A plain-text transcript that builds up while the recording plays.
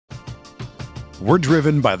We're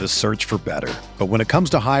driven by the search for better. But when it comes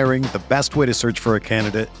to hiring, the best way to search for a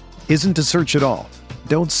candidate isn't to search at all.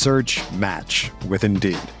 Don't search, match with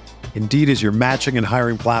Indeed. Indeed is your matching and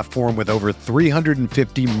hiring platform with over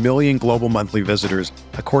 350 million global monthly visitors,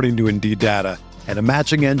 according to Indeed data, and a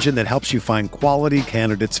matching engine that helps you find quality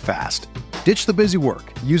candidates fast. Ditch the busy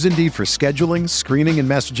work. Use Indeed for scheduling, screening, and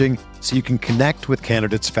messaging so you can connect with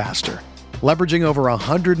candidates faster. Leveraging over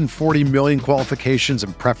 140 million qualifications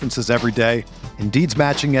and preferences every day, Indeed's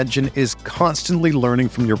matching engine is constantly learning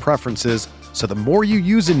from your preferences, so the more you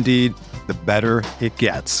use Indeed, the better it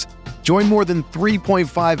gets. Join more than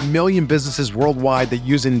 3.5 million businesses worldwide that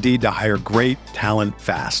use Indeed to hire great talent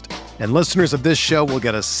fast. And listeners of this show will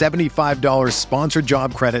get a $75 sponsored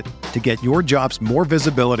job credit to get your jobs more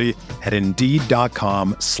visibility at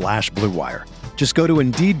Indeed.com/Blue Wire. Just go to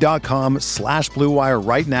Indeed.com/Blue Wire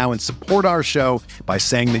right now and support our show by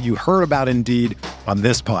saying that you heard about Indeed on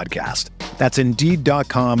this podcast. That's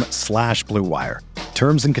Indeed.com/Blue Wire.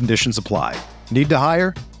 Terms and conditions apply. Need to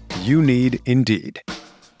hire? You need Indeed.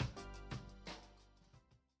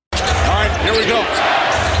 All right, here we go.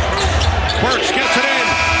 Burks gets it in.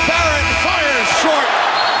 Barrett fires short.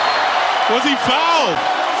 Was he fouled?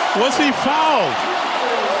 Was he fouled?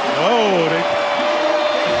 Oh,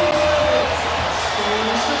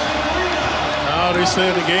 now they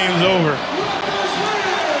say the game's over.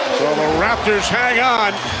 So the Raptors hang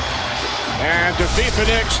on and defeat the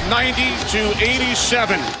Knicks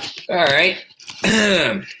 90-87. All right.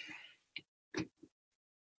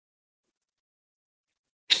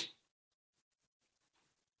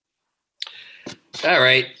 All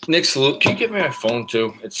right, Nick, salute. Can you give me my phone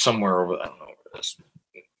too? It's somewhere over. I don't know where it is.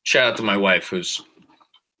 Shout out to my wife, who's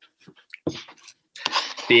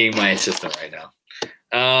being my assistant right now.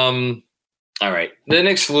 All right, the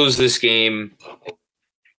Knicks lose this game.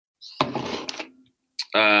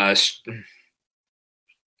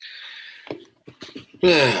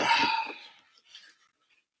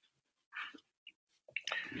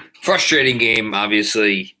 Frustrating game,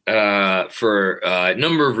 obviously, for a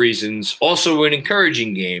number of reasons. Also an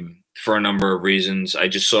encouraging game for a number of reasons. I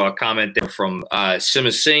just saw a comment there from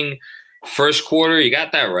Sima Singh. First quarter, you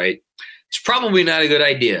got that right. It's probably not a good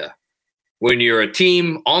idea when you're a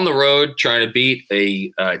team on the road trying to beat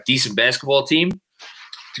a decent basketball team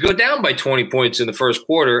to go down by 20 points in the first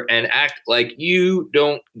quarter and act like you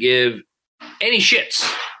don't give any shits.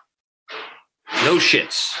 No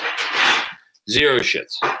shits. Zero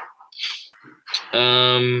shits.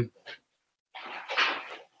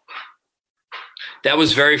 That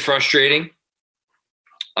was very frustrating.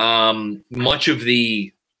 Much of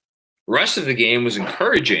the rest of the game was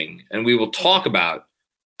encouraging, and we will talk about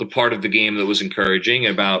the part of the game that was encouraging,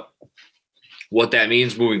 about what that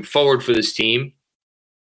means moving forward for this team.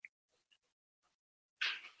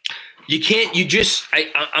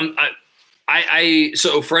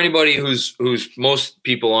 So for anybody who's most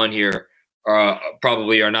people on here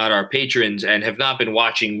probably are not our patrons and have not been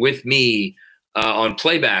watching with me on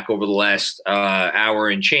playback over the last hour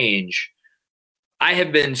and change, I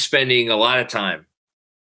have been spending a lot of time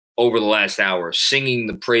over the last hour singing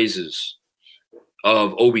the praises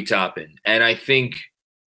of Obi Toppin. And I think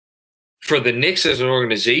for the Knicks as an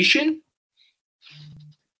organization,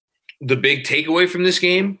 the big takeaway from this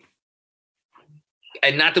game,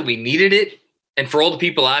 and not that we needed it, and for all the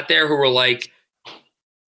people out there who were like,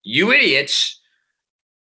 you idiots,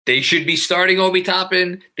 they should be starting Obi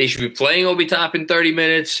Toppin. They should be playing Obi Toppin 30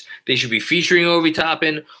 minutes. They should be featuring Obi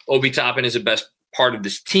Toppin. Obi Toppin is the best part of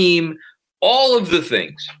this team. All of the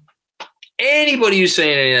things. Anybody who's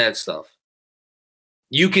saying any of that stuff,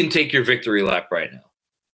 you can take your victory lap right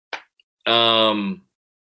now.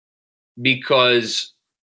 Because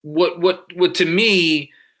what to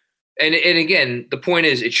me, and again, the point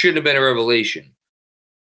is, it shouldn't have been a revelation.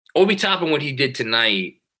 Obi Toppin, what he did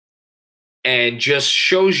tonight, and just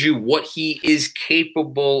shows you what he is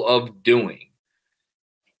capable of doing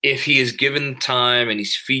if he is given time and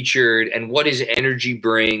he's featured, and what his energy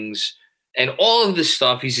brings and all of this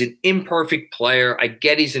stuff. He's an imperfect player. I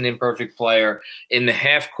get he's an imperfect player. In the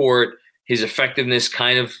half court, his effectiveness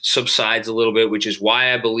kind of subsides a little bit, which is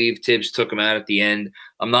why I believe Tibbs took him out at the end.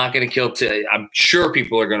 I'm not going to kill Tibbs. I'm sure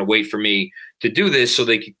people are going to wait for me to do this so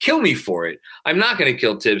they could kill me for it. I'm not going to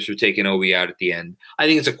kill Tibbs for taking Obi out at the end. I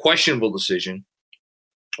think it's a questionable decision.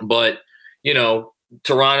 But, you know,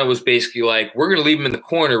 Toronto was basically like, we're going to leave him in the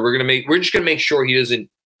corner. We're just going to make sure he doesn't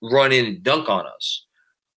run in and dunk on us.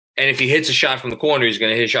 And if he hits a shot from the corner, he's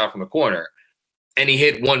going to hit a shot from the corner. And he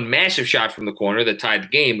hit one massive shot from the corner that tied the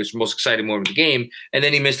game, which was the most exciting moment of the game. And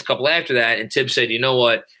then he missed a couple after that. And Tibbs said, you know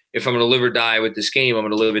what? If I'm going to live or die with this game, I'm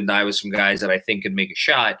going to live and die with some guys that I think can make a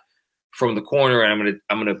shot. from the corner, and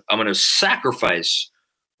I'm gonna sacrifice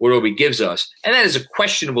what Obi gives us, and that is a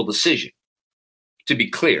questionable decision. To be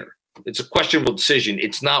clear, it's a questionable decision.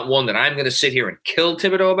 It's not one that I'm going to sit here and kill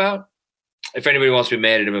Thibodeau about. If anybody wants to be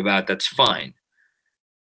mad at him about, that's fine.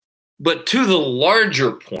 But to the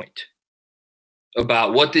larger point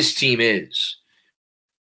about what this team is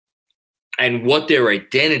and what their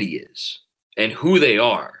identity is and who they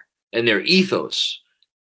are and their ethos,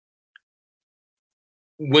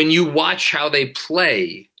 when you watch how they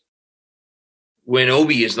play when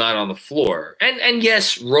Obi is not on the floor, and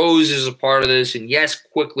yes, Rose is a part of this, and yes,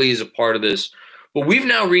 Quickly is a part of this, but we've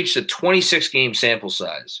now reached a 26-game sample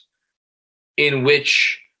size in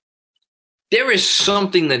which there is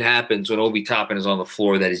something that happens when Obi Toppin is on the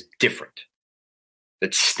floor that is different,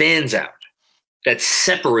 that stands out, that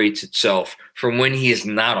separates itself from when he is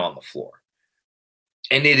not on the floor.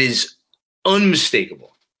 And it is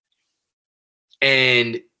unmistakable.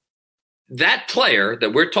 And that player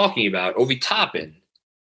that we're talking about, Obi Toppin,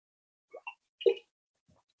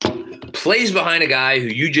 plays behind a guy who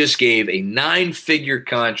you just gave a 9-figure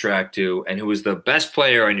contract to and who was the best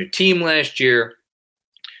player on your team last year,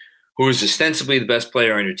 who is ostensibly the best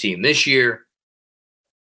player on your team this year,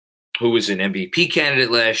 who was an MVP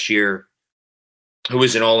candidate last year, who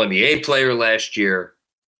was an All-NBA player last year,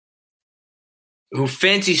 who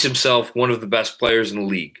fancies himself one of the best players in the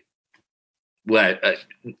league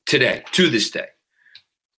today, to this day.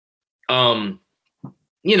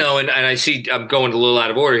 You know, and I see I'm going a little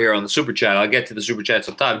out of order here on the Super Chat. I'll get to the Super Chats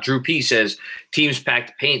up top. Drew P says, teams packed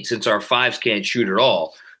the paint since our fives can't shoot at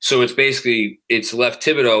all. So it's basically, it's left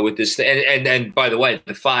Thibodeau with this. And by the way,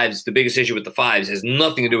 the fives, the biggest issue with the fives has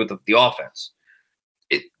nothing to do with the offense.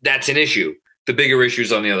 That's an issue. The bigger issue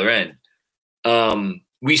is on the other end.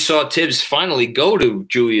 We saw Tibbs finally go to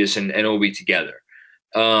Julius and Obi together.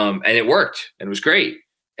 And it worked, and it was great,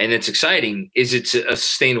 and it's exciting. Is it a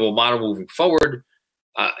sustainable model moving forward?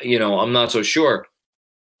 You know, I'm not so sure.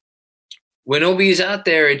 When Obi is out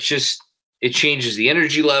there, it changes the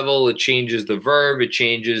energy level, it changes the verb, it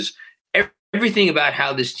changes everything about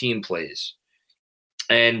how this team plays.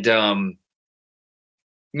 And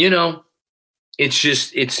you know,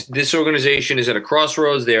 this organization is at a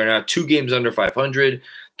crossroads. They are now 2 games under 500.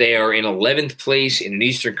 They are in 11th place in an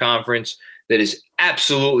Eastern Conference that is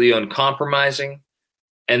absolutely uncompromising,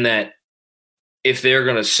 and that if they're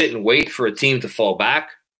going to sit and wait for a team to fall back,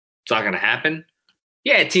 it's not going to happen.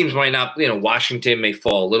 Yeah, teams might not, you know, Washington may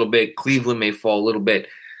fall a little bit, Cleveland may fall a little bit.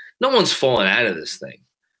 No one's falling out of this thing,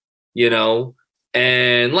 you know?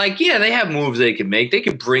 And, like, yeah, they have moves they can make. They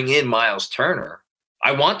could bring in Miles Turner.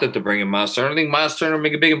 I want them to bring in Miles Turner. I think Miles Turner will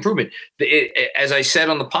make a big improvement. As I said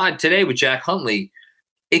on the pod today with Jack Huntley,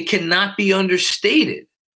 it cannot be understated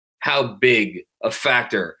how big a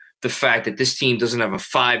factor the fact that this team doesn't have a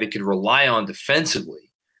 5 it can rely on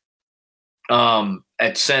defensively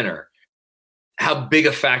at center, how big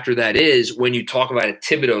a factor that is when you talk about a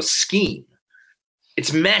Thibodeau scheme.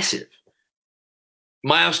 It's massive.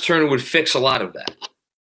 Miles Turner would fix a lot of that.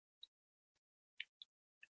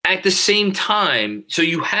 At the same time, so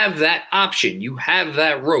you have that option. You have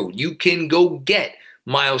that road. You can go get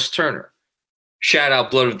Miles Turner. Shout out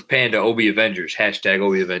Blood of the Panda, Obi Avengers, hashtag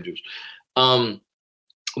Obi Avengers.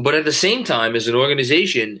 But at the same time, as an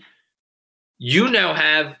organization, you now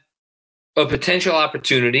have a potential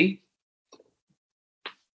opportunity,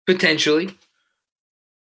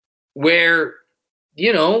 where,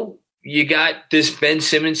 you know, you got this Ben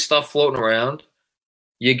Simmons stuff floating around.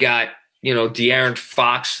 You got, you know, De'Aaron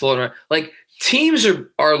Fox floating around. Like, teams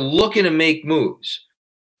are looking to make moves.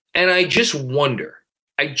 And I just wonder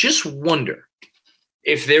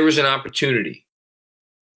if there was an opportunity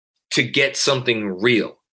to get something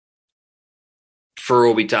real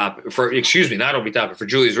for for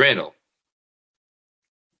Julius Randle.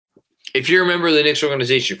 If you're a member of the Knicks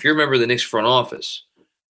organization, if you're a member of the Knicks front office,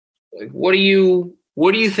 like, what do you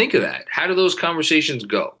think of that? How do those conversations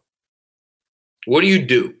go? What do you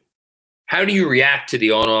do? How do you react to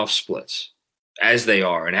the on-off splits as they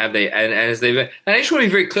are, and have they and as they've? And I just want to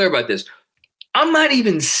be very clear about this. I'm not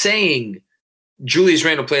even saying Julius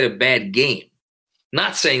Randle played a bad game.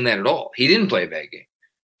 Not saying that at all. He didn't play a bad game.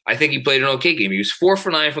 I think he played an okay game. He was 4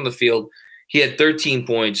 for 9 from the field. He had 13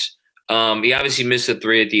 points. He obviously missed a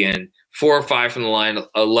 3 at the end. 4 or 5 from the line,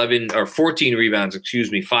 14 rebounds,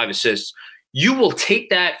 5 assists. You will take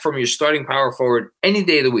that from your starting power forward any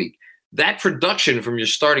day of the week. That production from your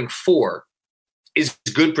starting 4 is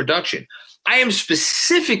good production. I am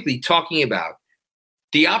specifically talking about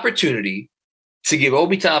the opportunity to give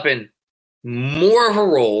Obi Toppin more of a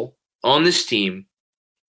role on this team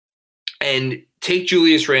and take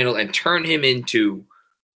Julius Randle and turn him into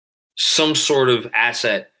some sort of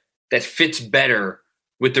asset that fits better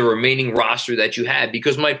with the remaining roster that you have.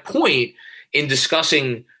 Because my point in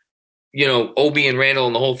discussing, Obi and Randall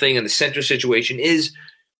and the whole thing and the center situation is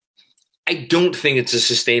I don't think it's a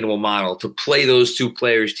sustainable model to play those two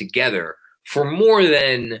players together for more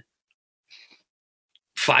than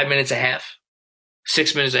 5 minutes a half,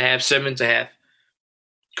 6 minutes a half, 7 minutes a half,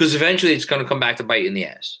 because eventually it's going to come back to bite you in the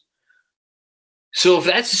ass. So if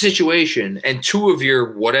that's the situation and two of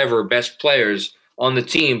your whatever best players on the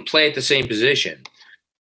team play at the same position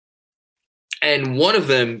and one of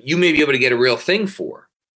them you may be able to get a real thing for,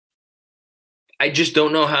 I just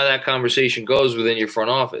don't know how that conversation goes within your front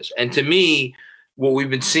office. And to me, what we've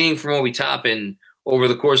been seeing from Obi Toppin over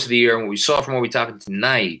the course of the year and what we saw from Obi Toppin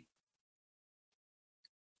tonight,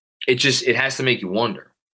 it has to make you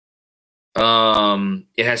wonder.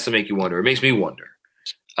 It has to make you wonder. It makes me wonder.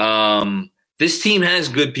 This team has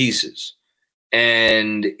good pieces,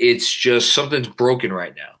 and it's just something's broken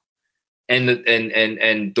right now. And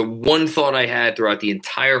the one thought I had throughout the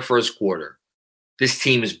entire first quarter, this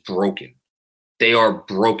team is broken. They are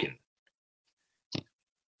broken.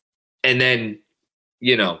 And then,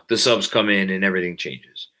 the subs come in and everything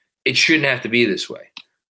changes. It shouldn't have to be this way.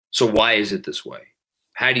 So why is it this way?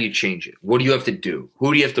 How do you change it? What do you have to do?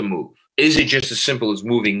 Who do you have to move? Is it just as simple as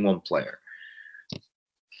moving one player?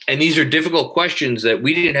 And these are difficult questions that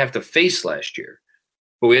we didn't have to face last year,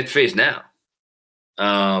 but we have to face now.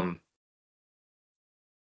 I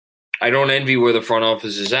don't envy where the front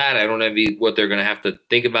office is at. I don't envy what they're going to have to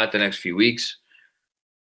think about the next few weeks.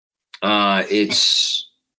 Let's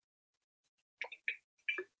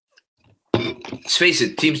face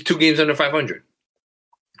it, team's 2 games under 500.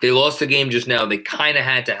 They lost the game just now. They kind of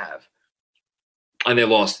had to have, and they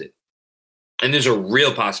lost it. And there's a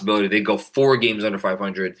real possibility they go 4 games under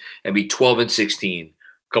 500 and be 12-16 a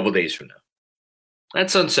couple days from now.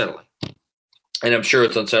 That's unsettling. And I'm sure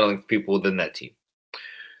it's unsettling for people within that team.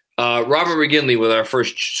 Robert McGinley with our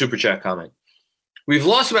first Super Chat comment. We've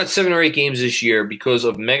lost about 7 or 8 games this year because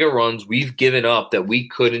of mega runs we've given up that we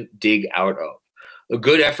couldn't dig out of. A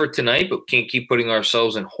good effort tonight, but can't keep putting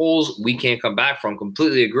ourselves in holes we can't come back from.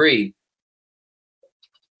 Completely agree.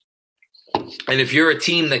 And if you're a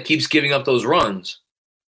team that keeps giving up those runs,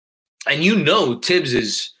 and Tibbs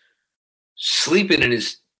is sleeping in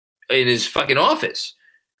his fucking office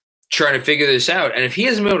trying to figure this out, and if he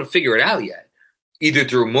hasn't been able to figure it out yet, either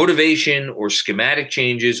through motivation or schematic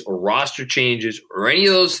changes or roster changes or any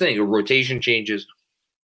of those things, or rotation changes,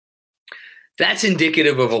 that's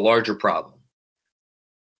indicative of a larger problem.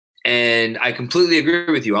 And I completely agree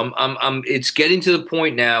with you. It's getting to the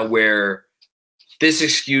point now where this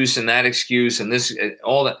excuse and that excuse and this,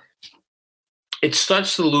 all that, it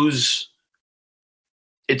starts to lose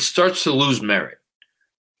merit.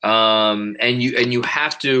 And you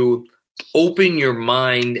have to open your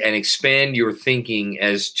mind and expand your thinking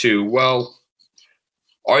as to, well,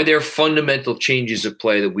 are there fundamental changes at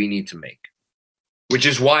play that we need to make? Which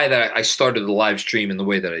is why that I started the live stream in the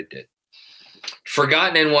way that I did.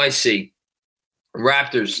 Forgotten NYC.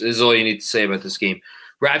 Raptors, this is all you need to say about this game.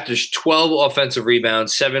 Raptors, 12 offensive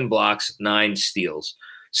rebounds, 7 blocks, 9 steals.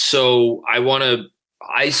 So I want to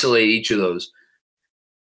isolate each of those.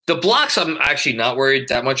 The blocks I'm actually not worried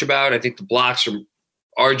that much about. I think the blocks are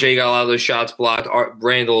RJ got a lot of those shots blocked.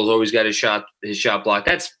 Randall has always got his shot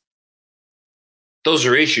blocked. Those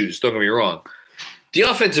are issues, don't get me wrong. The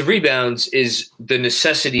offensive rebounds is the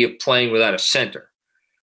necessity of playing without a center,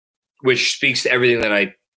 which speaks to everything that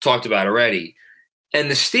I talked about already.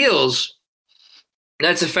 And the steals,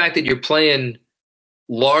 that's the fact that you're playing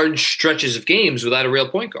large stretches of games without a real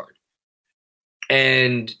point guard.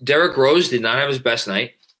 And Derrick Rose did not have his best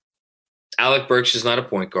night. Alec Burks is not a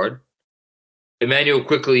point guard. Emmanuel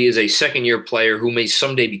Quickley is a second-year player who may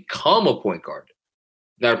someday become a point guard.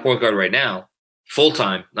 Not a point guard right now.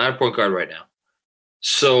 Full-time, not a point guard right now.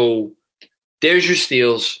 So there's your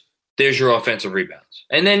steals. There's your offensive rebounds.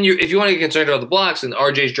 And then if you want to get concerned about the blocks and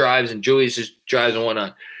RJ's drives and Julius's drives and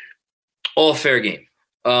whatnot, all fair game.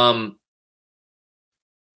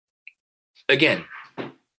 Again,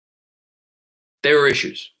 there are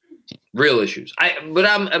issues, real issues.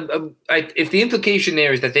 If the implication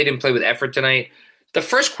there is that they didn't play with effort tonight, the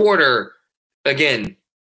first quarter, again,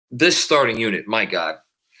 this starting unit, my God.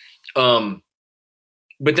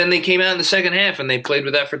 But then they came out in the second half and they played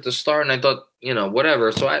with effort to start, and I thought,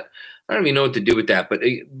 whatever. So I don't even know what to do with that. But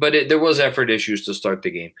there was effort issues to start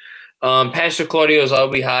the game. Pastor Claudio's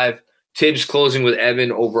Obi Hive, Tibbs closing with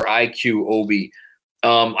Evan over IQ Obi.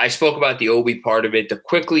 I spoke about the Obi part of it, the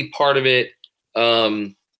Quickley part of it. Let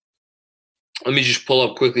me just pull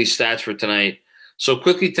up Quickley stats for tonight. So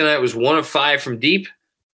Quickley tonight was 1 of 5 from deep,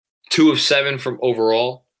 2 of 7 from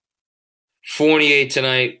overall. Fournier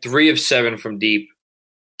tonight, 3 of 7 from deep,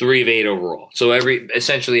 3 of 8 overall. So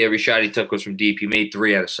essentially every shot he took was from deep. He made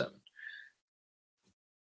 3 out of 7.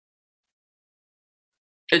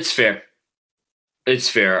 It's fair. It's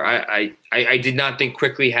fair. I did not think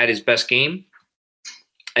Quickley had his best game.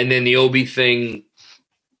 And then the Obi thing,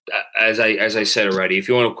 as I said already, if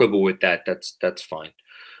you want to quibble with that, that's fine.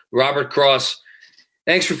 Robert Cross,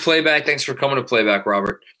 thanks for playback. Thanks for coming to playback,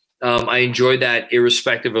 Robert. I enjoyed that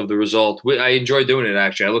irrespective of the result. I enjoyed doing it,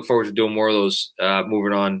 actually. I look forward to doing more of those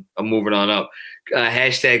moving on up.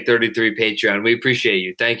 Hashtag 33 Patreon. We appreciate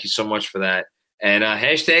you. Thank you so much for that. And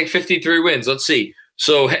hashtag 53 wins. Let's see.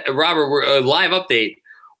 So, Robert, we're a live update.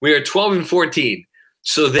 We are 12-14.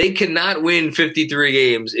 So they cannot win 53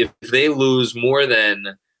 games if they lose more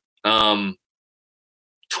than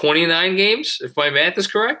 29 games, if my math is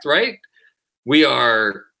correct, right? We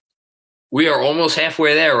are almost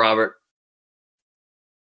halfway there, Robert.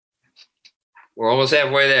 We're almost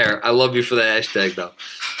halfway there. I love you for the hashtag, though.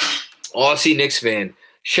 Aussie Knicks fan.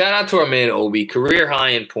 Shout out to our man, Obi. Career high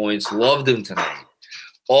in points. Loved him tonight.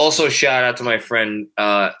 Also, shout out to my friend,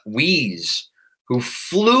 Weeze, who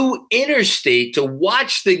flew interstate to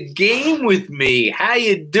watch the game with me. How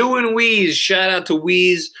you doing, Weeze? Shout out to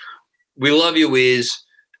Weeze. We love you, Weeze.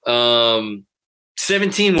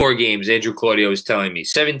 17 more games, Andrew Claudio was telling me.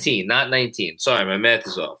 17, not 19. Sorry, my math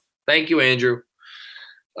is off. Thank you, Andrew.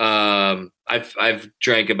 I've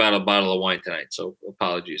drank about a bottle of wine tonight, so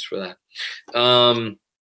apologies for that.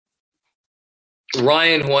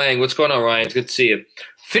 Ryan Huang, what's going on, Ryan? It's good to see you.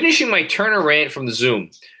 Finishing my Turner rant from the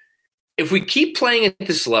Zoom. If we keep playing at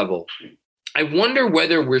this level, I wonder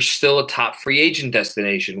whether we're still a top free agent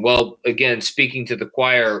destination. Well, again, speaking to the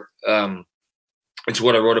choir, it's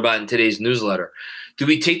what I wrote about in today's newsletter. Do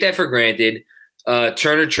we take that for granted?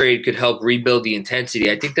 Turner trade could help rebuild the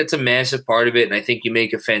intensity. I think that's a massive part of it, and I think you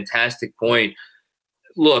make a fantastic point.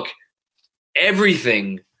 Look,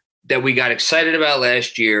 everything that we got excited about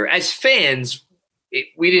last year, as fans,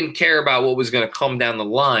 we didn't care about what was going to come down the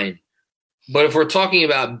line. But if we're talking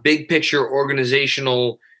about big picture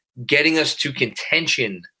organizational, getting us to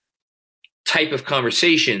contention type of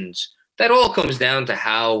conversations, that all comes down to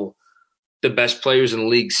how the best players in the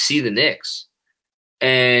league see the Knicks.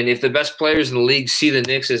 And if the best players in the league see the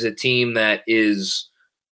Knicks as a team that is,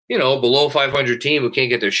 below 500 team who can't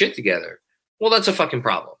get their shit together, well, that's a fucking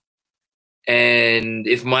problem. And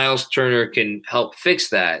if Miles Turner can help fix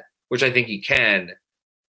that, which I think he can,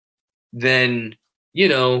 then,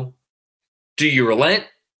 do you relent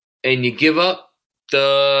and you give up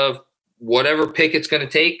the whatever pick it's going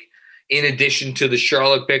to take in addition to the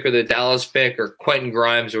Charlotte pick or the Dallas pick or Quentin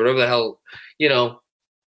Grimes or whatever the hell,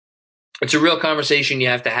 it's a real conversation you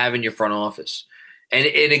have to have in your front office. And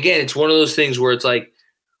again, it's one of those things where it's like,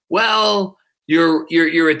 well,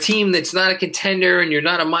 you're a team that's not a contender and you're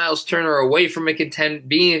not a Miles Turner away from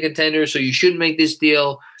being a contender, so you shouldn't make this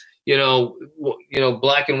deal,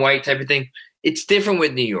 black and white type of thing. It's different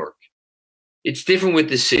with New York. It's different with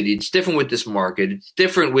this city. It's different with this market. It's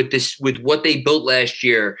different with what they built last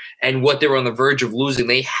year and what they're on the verge of losing.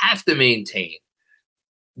 They have to maintain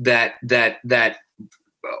that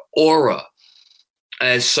aura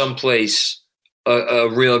as someplace a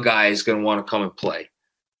real guy is going to want to come and play.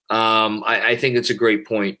 I think it's a great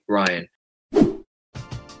point, Ryan.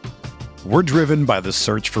 We're driven by the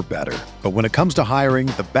search for better. But when it comes to hiring,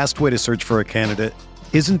 the best way to search for a candidate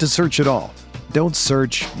isn't to search at all. Don't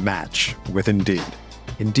search, match with Indeed.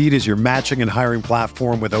 Indeed is your matching and hiring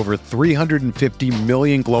platform with over 350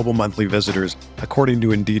 million global monthly visitors, according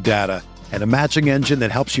to Indeed data, and a matching engine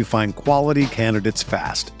that helps you find quality candidates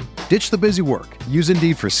fast. Ditch the busy work. Use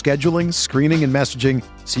Indeed for scheduling, screening, and messaging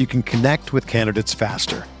so you can connect with candidates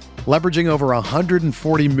faster. Leveraging over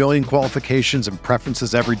 140 million qualifications and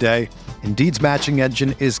preferences every day, Indeed's matching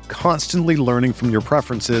engine is constantly learning from your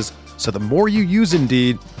preferences, so the more you use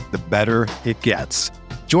Indeed, the better it gets.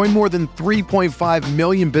 Join more than 3.5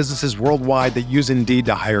 million businesses worldwide that use Indeed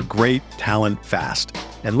to hire great talent fast.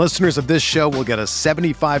 And listeners of this show will get a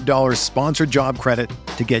 $75 sponsored job credit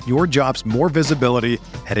to get your jobs more visibility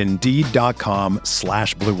at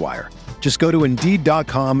Indeed.com/Blue Wire. Just go to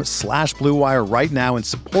Indeed.com/Blue Wire right now and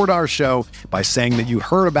support our show by saying that you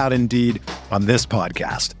heard about Indeed on this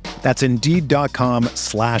podcast. That's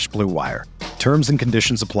Indeed.com/Blue Wire. Terms and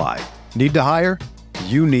conditions apply. Need to hire?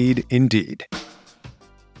 You need Indeed.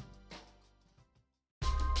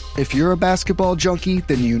 If you're a basketball junkie,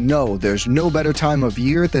 then you know there's no better time of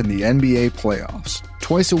year than the NBA playoffs.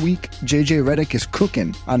 Twice a week, JJ Redick is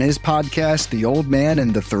cooking on his podcast, The Old Man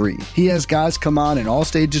and the Three. He has guys come on in all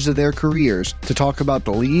stages of their careers to talk about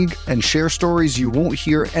the league and share stories you won't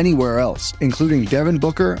hear anywhere else, including Devin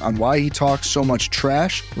Booker on why he talks so much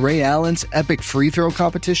trash, Ray Allen's epic free throw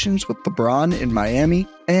competitions with LeBron in Miami,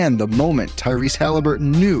 and the moment Tyrese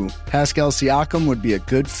Halliburton knew Pascal Siakam would be a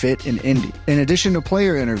good fit in Indy. In addition to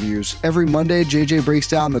player interviews, every Monday JJ breaks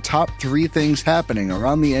down the top 3 things happening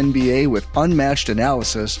around the NBA with unmatched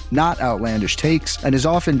analysis, not outlandish takes, and is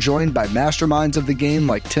often joined by masterminds of the game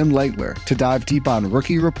like Tim Legler to dive deep on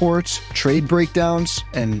rookie reports, trade breakdowns,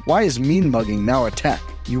 and why is mean mugging now a tech?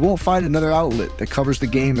 You won't find another outlet that covers the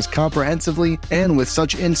game as comprehensively and with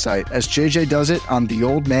such insight as JJ does it on The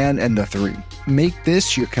Old Man and the Three. Make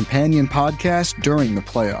this your companion podcast during the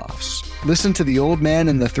playoffs. Listen to The Old Man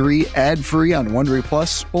and the Three ad-free on Wondery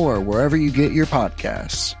Plus or wherever you get your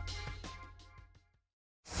podcasts.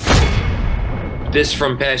 This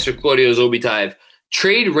from Pastor Claudio's Obitav.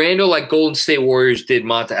 Trade Randall like Golden State Warriors did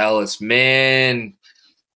Monta Ellis. Man,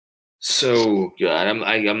 so good.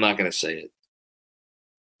 I'm not going to say it.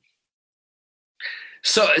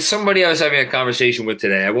 So somebody I was having a conversation with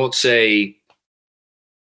today, I won't say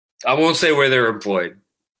where they're employed,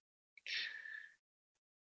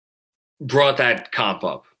 brought that comp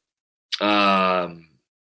up.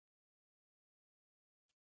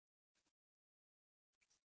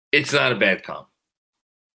 It's not a bad comp.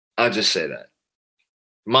 I'll just say that.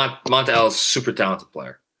 Monta Ellis, super talented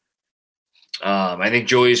player. I think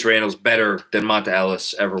Julius Randle's better than Monta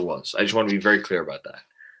Ellis ever was. I just want to be very clear about that.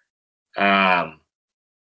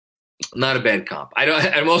 Not a bad comp. I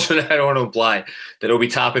don't want to imply that Obi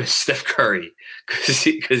Toppin is Steph Curry because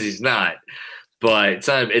he's not. But it's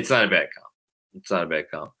not a bad comp. It's not a bad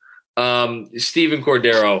comp. Steven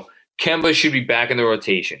Cordero, Kemba should be back in the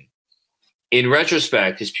rotation. In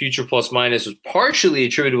retrospect, his future plus minus was partially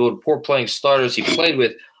attributable to poor playing starters he played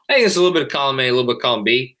with. I think it's a little bit of column A, a little bit of column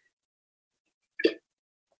B.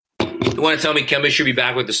 You want to tell me Kemba should be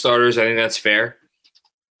back with the starters? I think that's fair.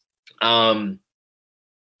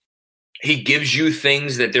 He gives you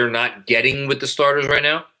things that they're not getting with the starters right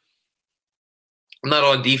now. Not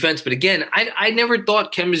on defense, but again, I never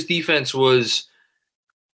thought Kemba's defense was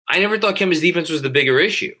the bigger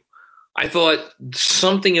issue. I thought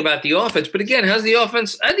something about the offense, but again, how'd the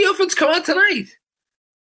offense come out tonight?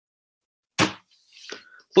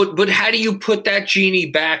 But how do you put that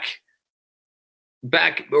genie back in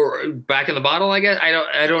the bottle? I guess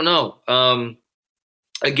I don't know.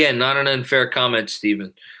 Again, not an unfair comment,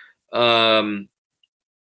 Steven. Drew,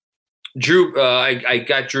 I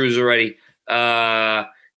got Drew's already.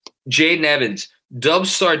 Jaden Evans,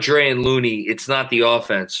 Dubs start Dre and Looney. It's not the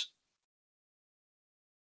offense.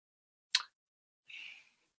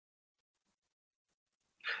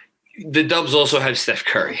 The Dubs also have Steph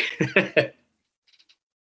Curry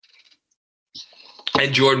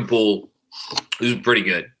and Jordan Poole, who's pretty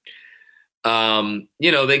good.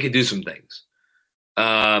 They could do some things.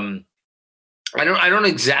 I don't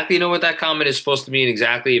exactly know what that comment is supposed to mean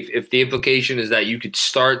exactly. If the implication is that you could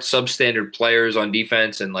start substandard players on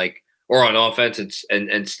defense or on offense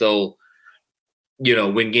and still,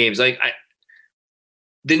 win games. The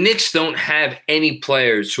Knicks don't have any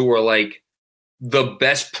players who are like the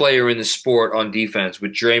best player in the sport on defense,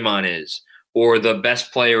 which Draymond is, or the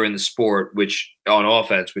best player in the sport, which on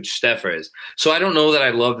offense, which Steph is. So I don't know that I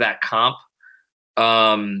love that comp.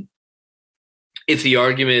 If the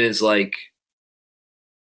argument is like,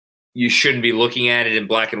 you shouldn't be looking at it in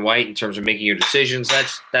black and white in terms of making your decisions,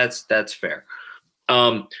 that's fair.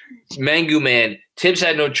 Mangu Man, Tibbs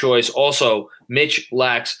had no choice. Also, Mitch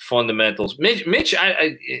lacks fundamentals. Mitch,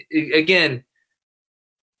 again,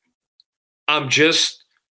 it's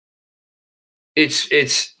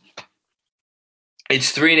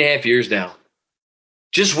 3.5 years now.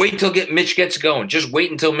 Just wait until Mitch gets going. Just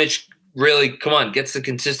wait until Mitch really, gets the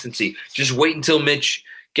consistency. Just wait until Mitch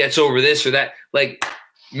gets over this or that. Like,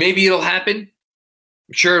 maybe it'll happen.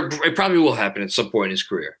 Sure, it probably will happen at some point in his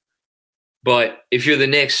career. But if you're the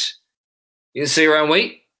Knicks, you can sit around and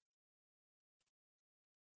wait?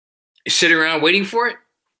 You're sitting around waiting for it?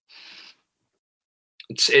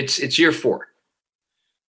 It's year 4.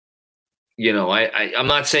 I'm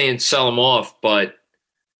not saying sell him off, but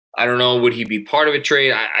I don't know. Would he be part of a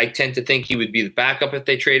trade? I tend to think he would be the backup if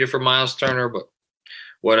they traded for Miles Turner, but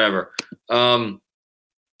whatever. Word.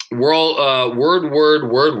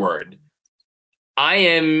 I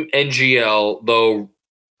am NGL, though.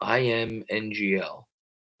 I am NGL.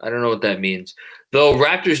 I don't know what that means. Though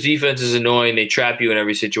Raptors defense is annoying, they trap you in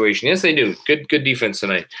every situation. Yes, they do. Good defense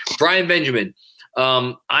tonight. Brian Benjamin.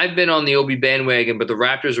 I've been on the Obi bandwagon, but the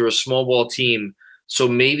Raptors are a small ball team, So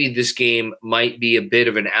maybe this game might be a bit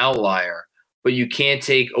of an outlier, but you can't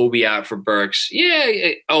take Obi out for Burks.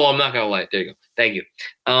 Yeah. Oh, I'm not going to lie. There you go. Thank you.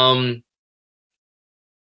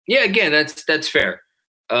 Yeah, again, that's fair.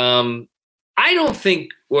 I don't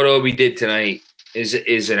think what Obi did tonight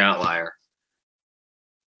is an outlier,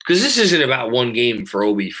 because this isn't about one game for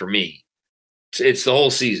Obi for me. It's the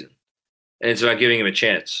whole season, and it's about giving him a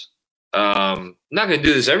chance. I'm not going to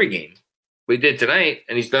do this every game. We did tonight,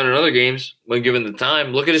 and he's done in other games when given the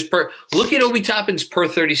time. Look at Obi Toppin's per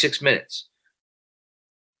 36 minutes.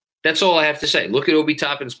 That's all I have to say. Look at Obi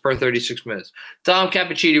Toppin's per 36 minutes. Dom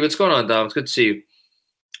Cappuccini, what's going on, Dom? It's good to see you.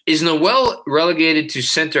 Is Noel relegated to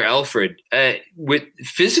center Alfred? With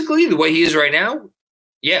physically the way he is right now?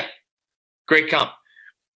 Yeah. Great comp.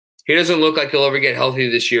 He doesn't look like he'll ever get healthy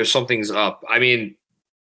this year. Something's up. I mean,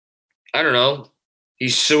 I don't know.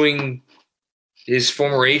 He's suing his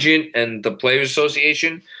former agent and the Players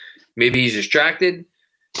Association. Maybe he's distracted.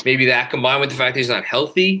 Maybe that combined with the fact that he's not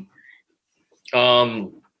healthy. I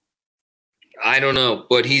don't know.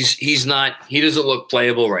 But he's not – he doesn't look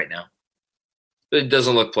playable right now. It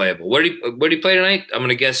doesn't look playable. What did he play tonight? I'm going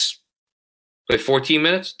to guess play 14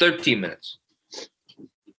 minutes? 13 minutes.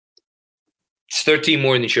 It's 13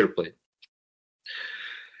 more than he should have played.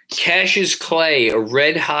 Cassius Clay, a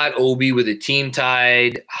red-hot Obi with a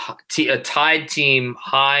tied team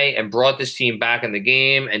high and brought this team back in the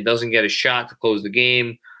game and doesn't get a shot to close the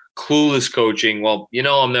game. Clueless coaching. Well,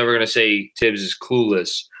 I'm never going to say Tibbs is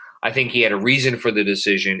clueless. I think he had a reason for the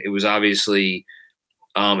decision. It was obviously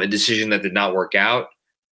a decision that did not work out.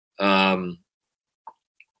 I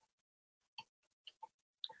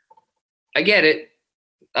get it.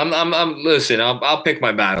 Listen, I'll pick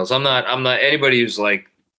my battles. I'm not anybody who's like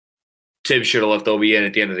Tibbs should have left Obi in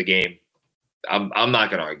at the end of the game. I'm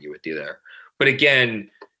not going to argue with you there. But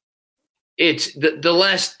again, it's the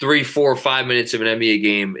last 3, 4, 5 minutes of an NBA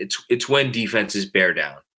game. It's when defenses bear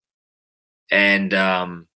down, and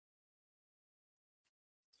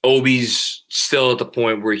Obi's still at the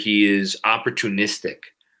point where he is opportunistic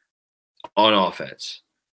on offense.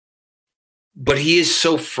 But he is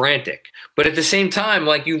so frantic. But at the same time,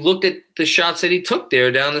 like, you looked at the shots that he took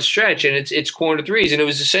there down the stretch, and it's corner threes, and it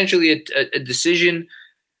was essentially a decision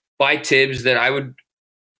by Tibbs that I would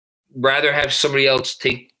rather have somebody else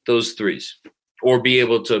take those threes or be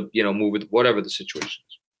able to, move with whatever the situation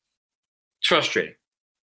is. It's frustrating.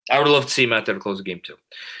 I would love to see him out there to close the game too.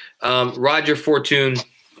 Roger Fortune,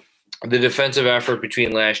 the defensive effort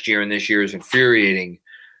between last year and this year is infuriating.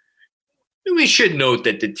 We should note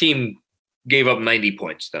that the team gave up 90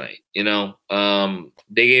 points tonight. They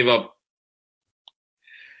gave up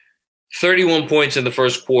 31 points in the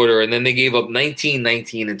first quarter, and then they gave up 19,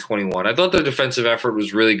 19, and 21. I thought the defensive effort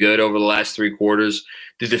was really good over the last 3 quarters.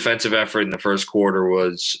 The defensive effort in the first quarter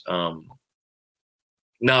was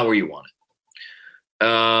not where you want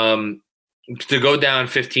it. To go down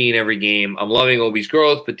 15 every game, I'm loving Obi's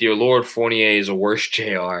growth, but dear Lord, Fournier is a worse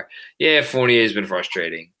JR. Yeah, Fournier has been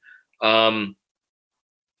frustrating.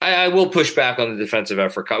 I will push back on the defensive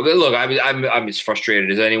effort. Look, I'm as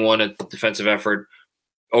frustrated as anyone at the defensive effort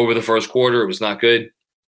over the first quarter. It was not good.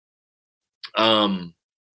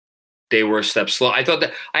 They were a step slow. I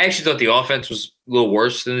actually thought the offense was a little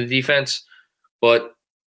worse than the defense, but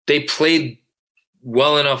they played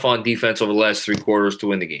well enough on defense over the last 3 quarters to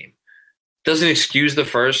win the game. Doesn't excuse the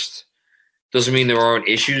first. Doesn't mean there aren't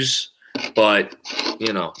issues, but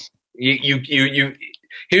you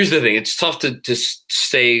here's the thing. It's tough to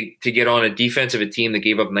get on a defense of a team that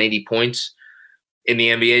gave up 90 points in the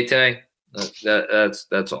NBA today.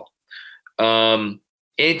 That's all.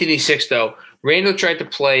 Anthony Sixto, Randall tried to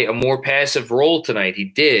play a more passive role tonight. He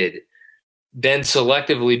did. Then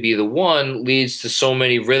selectively be the one leads to so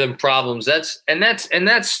many rhythm problems. That's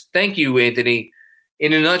thank you, Anthony.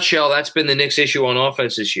 In a nutshell, that's been the Knicks' issue on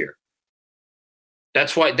offense this year.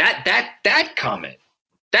 That's why that comment.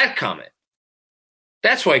 That's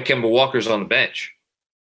why Kemba Walker's on the bench.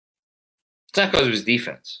 It's not because of his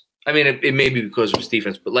defense. I mean, it may be because of his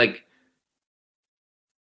defense, but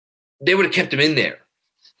they would have kept him in there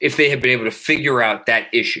if they had been able to figure out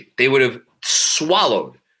that issue. They would have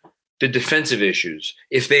swallowed the defensive issues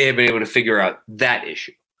if they had been able to figure out that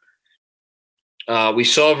issue. We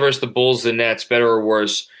saw versus the Bulls, the Nets, better or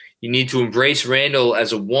worse. You need to embrace Randall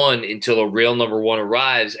as a 1 until a real number 1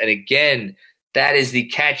 arrives. And again, that is the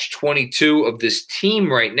catch-22 of this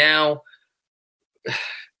team right now.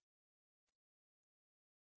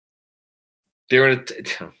 They're in a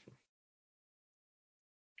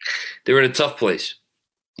tough place.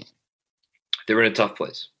 They're in a tough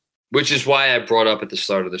place, which is why I brought up at the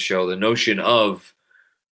start of the show the notion of,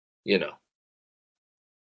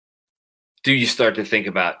 do you start to think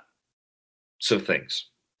about some things?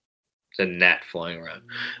 It's a gnat flying around.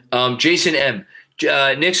 Jason M.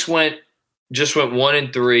 Knicks just went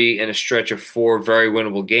 1-3 in a stretch of 4 very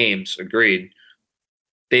winnable games. Agreed.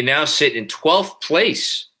 They now sit in 12th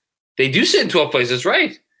place. They do sit in 12th place. That's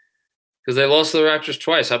right. Because they lost to the Raptors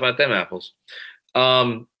twice. How about them apples?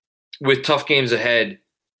 With tough games ahead,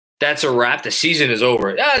 that's a wrap. The season is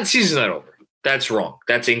over. The season's not over. That's wrong.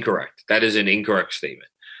 That's incorrect. That is an incorrect statement.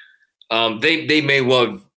 They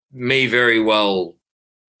may very well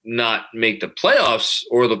not make the playoffs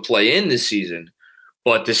or the play-in this season,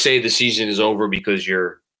 but to say the season is over because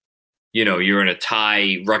you're in a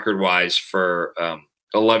tie record-wise for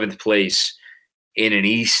 11th place in an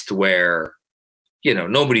East where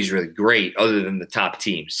nobody's really great other than the top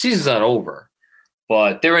teams. Season's not over,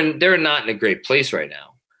 but they're not in a great place right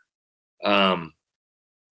now.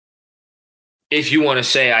 If you want to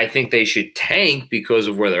say I think they should tank because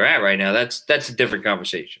of where they're at right now, that's a different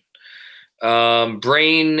conversation.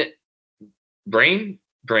 Brain,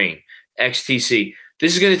 XTC.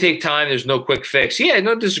 This is going to take time. There's no quick fix. Yeah,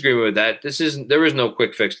 no disagreement with that. There is no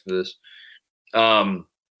quick fix to this.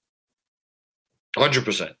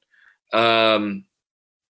 100%.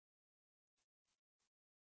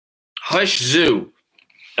 Hush Zoo.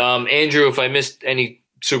 Andrew, if I missed any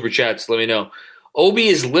super chats, let me know. Obi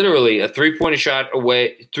is literally a 3-point shot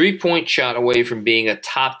away from being a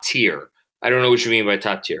top tier. I don't know what you mean by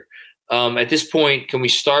top tier. At this point, can we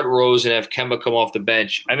start Rose and have Kemba come off the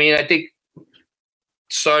bench? I mean, I think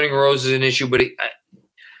starting Rose is an issue, but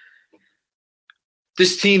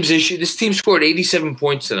this team scored 87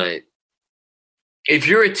 points tonight. If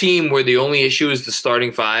you're a team where the only issue is the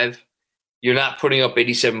starting 5, you're not putting up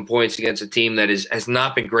 87 points against a team that has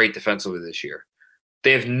not been great defensively this year.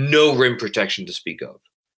 They have no rim protection to speak of.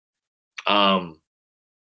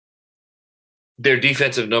 Their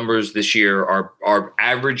defensive numbers this year are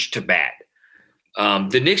average to bad.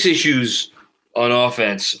 The Knicks' issues on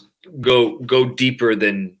offense go deeper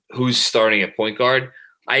than who's starting at point guard.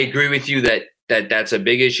 I agree with you that's a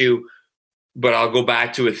big issue, but I'll go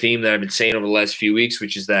back to a theme that I've been saying over the last few weeks,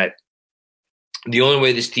 which is that the only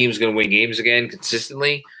way this team is going to win games again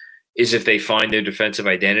consistently is if they find their defensive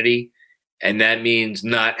identity, and that means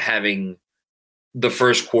not having the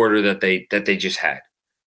first quarter that they just had.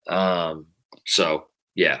 So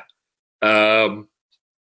yeah. CT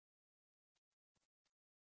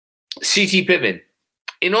Pittman.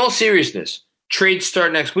 In all seriousness, trades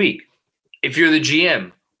start next week. If you're the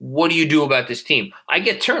GM, what do you do about this team? I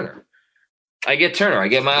get Turner. I get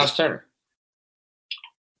Miles Turner.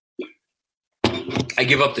 I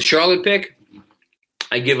give up the Charlotte pick.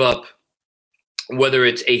 I give up whether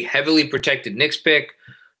it's a heavily protected Knicks pick,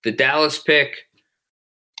 the Dallas pick,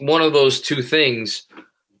 one of those two things.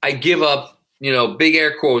 I give up, big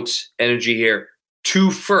air quotes energy here,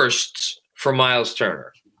 2 firsts for Miles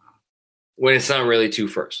Turner when it's not really 2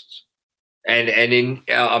 firsts. And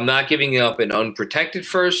I'm not giving up an unprotected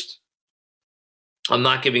first. I'm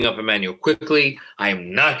not giving up Emmanuel Quickly. I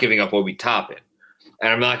am not giving up Obi Toppin.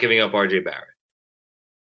 And I'm not giving up RJ Barrett.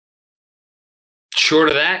 Short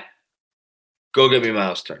of that, go get me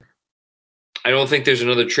Miles Turner. I don't think there's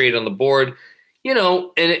another trade on the board.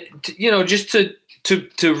 Just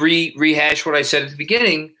to rehash what I said at the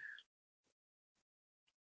beginning,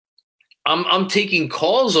 I'm taking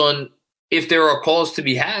calls on, if there are calls to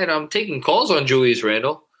be had, I'm taking calls on Julius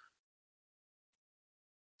Randle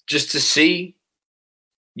just to see,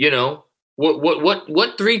 what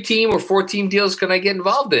 3-team or 4-team deals can I get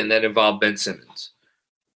involved in that involve Ben Simmons?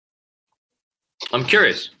 I'm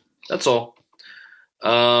curious. That's all.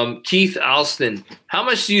 Keith Alston, how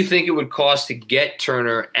much do you think it would cost to get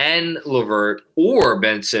Turner and LeVert or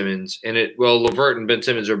Ben Simmons in it? Well, LeVert and Ben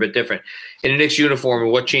Simmons are a bit different in a Knicks uniform,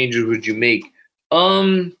 and what changes would you make?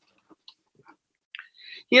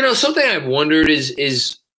 Something I've wondered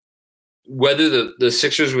is whether the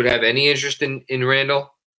Sixers would have any interest in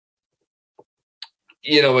Randall.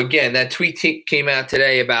 Again, that tweet came out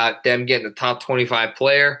today about them getting a top 25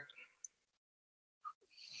 player.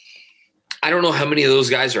 I don't know how many of those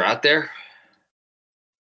guys are out there.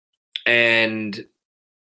 And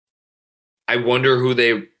I wonder who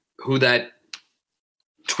that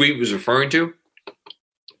tweet was referring to.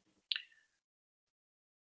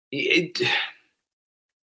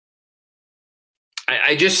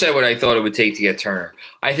 I just said what I thought it would take to get Turner.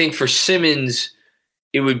 I think for Simmons,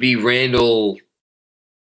 it would be Randall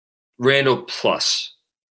plus.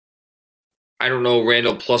 I don't know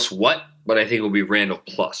Randall plus what, but I think it will be Randall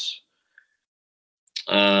plus.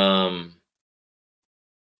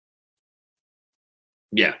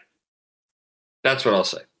 Yeah, that's what I'll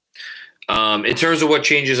say. In terms of what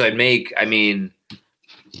changes I'd make, I mean,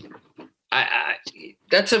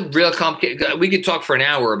 that's a real complicated. We could talk for an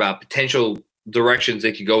hour about potential directions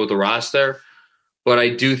they could go with the roster, but I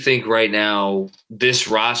do think right now this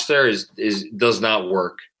roster does not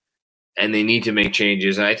work, and they need to make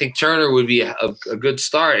changes. And I think Turner would be a good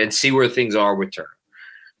start and see where things are with Turner.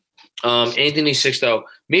 Anthony Sixto,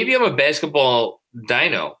 maybe I'm a basketball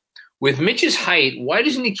dino. With Mitch's height, why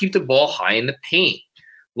doesn't he keep the ball high in the paint?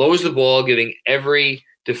 Lowers the ball, giving every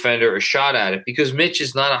defender a shot at it, because Mitch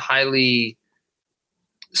is not a highly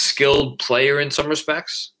skilled player in some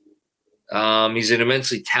respects. He's an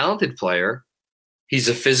immensely talented player. He's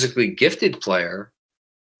a physically gifted player.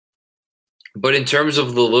 But in terms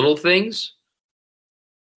of the little things,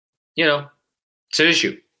 it's an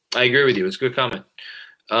issue. I agree with you. It's a good comment.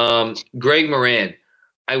 Greg Moran,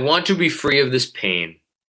 I want to be free of this pain.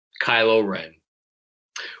 Kylo Ren.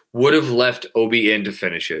 Would have left Obi in to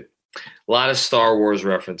finish it. A lot of Star Wars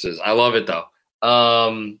references. I love it, though.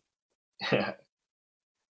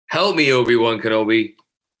 Help me, Obi-Wan Kenobi.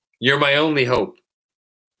 You're my only hope.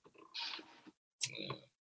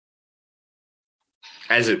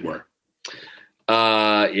 As it were.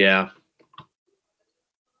 Yeah.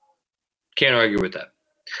 Can't argue with that.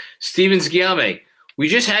 Steven Sgiame. We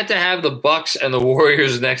just had to have the Bucks and the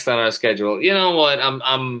Warriors next on our schedule. You know what?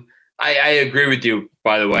 I agree with you,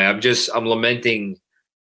 by the way. I'm lamenting.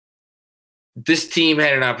 This team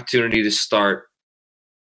had an opportunity to start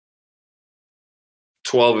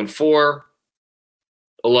 12-4,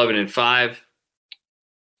 11-5,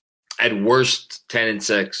 at worst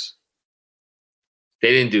 10-6.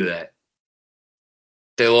 They didn't do that.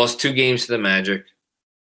 They lost 2 games to the Magic.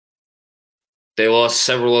 They lost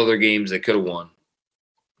several other games they could have won.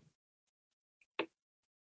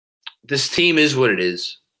 This team is what it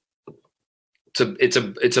is.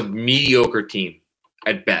 It's a mediocre team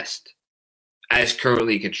at best, as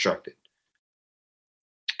currently constructed.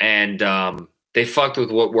 And they fucked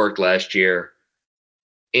with what worked last year,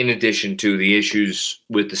 in addition to the issues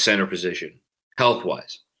with the center position,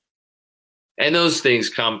 health-wise. And those things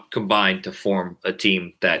combine to form a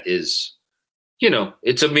team that is,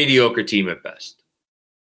 it's a mediocre team at best.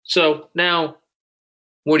 So now,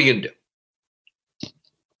 what are you going to do?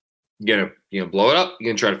 You're gonna blow it up? You're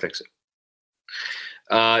going to try to fix it.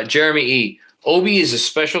 Jeremy E. Obi is a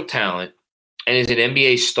special talent and is an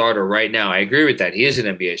NBA starter right now. I agree with that. He is an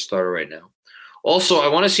NBA starter right now. Also, I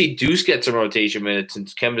want to see Deuce get some rotation minutes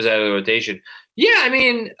since Kemba's out of the rotation. Yeah, I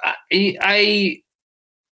mean,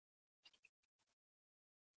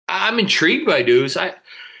 I'm intrigued by Deuce.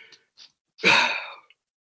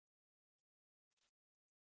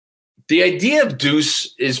 The idea of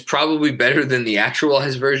Deuce is probably better than the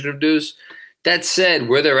actualized version of Deuce. That said,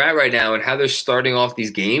 where they're at right now and how they're starting off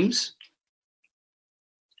these games,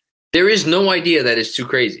 there is no idea that is too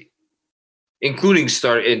crazy, including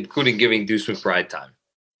giving Deuce McBride time.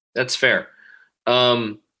 That's fair.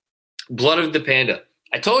 Blood of the Panda.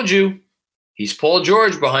 I told you, he's Paul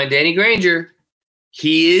George behind Danny Granger.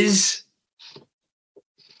 He is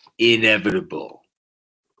inevitable.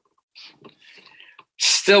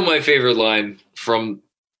 Still my favorite line from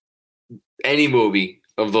any movie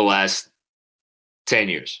of the last 10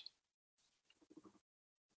 years.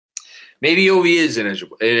 Maybe Obi is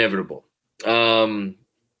inevitable.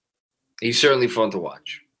 He's certainly fun to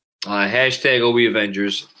watch. Hashtag Obi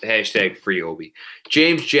Avengers. Hashtag free Obi.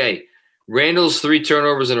 James J. Randall's 3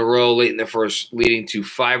 turnovers in a row late in the first, leading to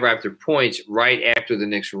 5 Raptor points right after the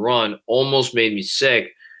Knicks run, almost made me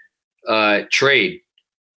sick. Trade.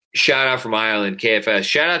 Shout out from Ireland, KFS.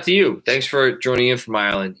 Shout out to you. Thanks for joining in from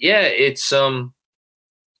Ireland. Yeah, it's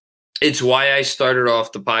why I started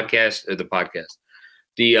off the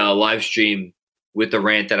live stream with the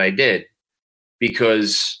rant that I did.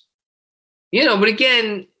 Because, but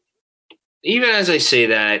again, even as I say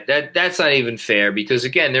that's not even fair because,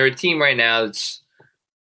 again, they're a team right now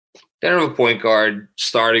they don't have a point guard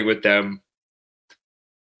starting with them.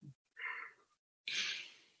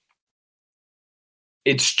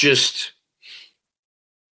 It's just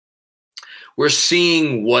we're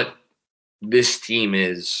seeing what this team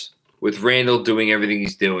is with Randall doing everything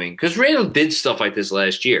he's doing. Because Randall did stuff like this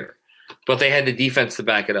last year, but they had the defense to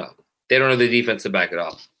back it up. They don't have the defense to back it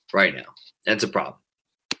up right now. That's a problem.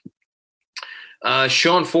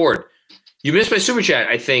 Sean Ford, you missed my super chat,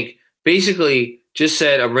 I think. Basically just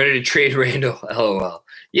said, I'm ready to trade Randall. LOL.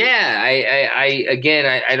 Yeah,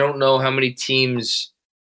 I don't know how many teams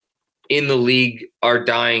in the league are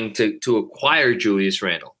dying to acquire Julius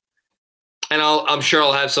Randle. And I'm sure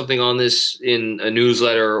I'll have something on this in a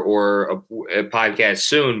newsletter or a podcast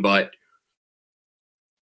soon, but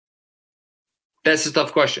that's a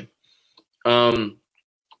tough question. Dom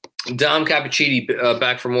Cappuccini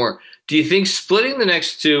back for more. Do you think splitting the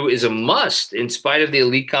next two is a must in spite of the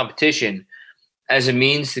elite competition as a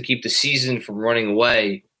means to keep the season from running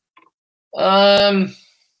away?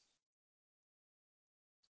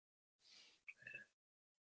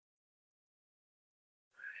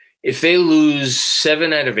 If they lose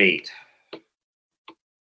 7 out of 8,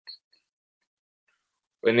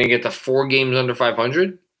 and they get to 4 games under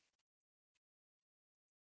 500,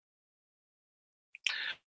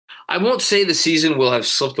 I won't say the season will have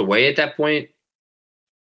slipped away at that point,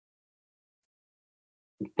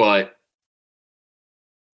 but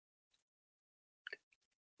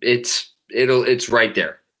it's right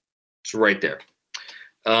there. It's right there.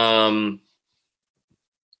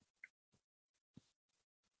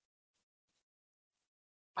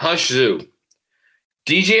 Hush Zoo,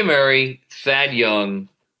 DJ Murray, Thad Young,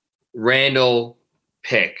 Randall,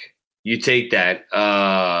 pick. You take that.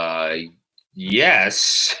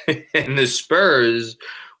 Yes. And the Spurs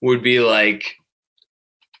would be like,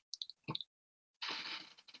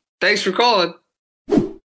 thanks for calling.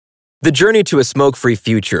 The journey to a smoke-free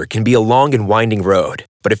future can be a long and winding road,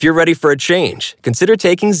 but if you're ready for a change, consider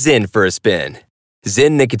taking Zyn for a spin.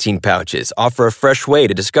 Zyn nicotine pouches offer a fresh way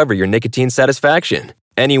to discover your nicotine satisfaction.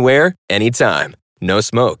 Anywhere, anytime. No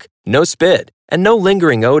smoke, no spit, and no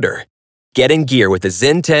lingering odor. Get in gear with the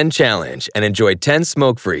Zyn 10 Challenge and enjoy 10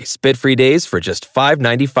 smoke-free, spit-free days for just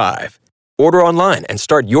 $5.95. Order online and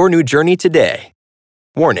start your new journey today.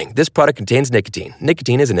 Warning, this product contains nicotine.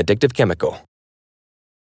 Nicotine is an addictive chemical.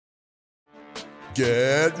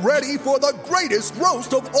 Get ready for the greatest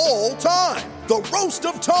roast of all time. The Roast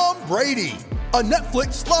of Tom Brady. A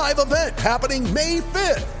Netflix live event happening May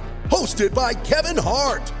 5th. Hosted by Kevin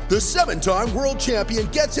Hart, the 7-time world champion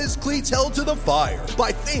gets his cleats held to the fire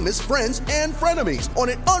by famous friends and frenemies on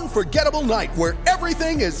an unforgettable night where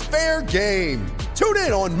everything is fair game. Tune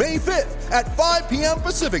in on May 5th at 5 p.m.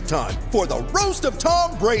 Pacific time for the Roast of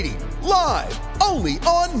Tom Brady, live only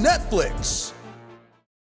on Netflix.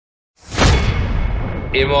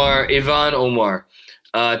 Ivan Omar.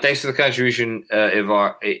 Thanks for the contribution,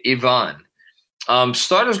 Ivan.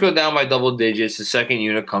 Starters go down by double digits. The second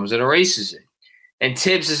unit comes and erases it. And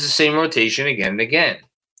Tibbs is the same rotation again and again.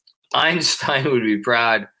 Einstein would be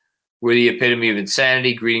proud. We're the epitome of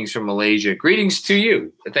insanity. Greetings from Malaysia. Greetings to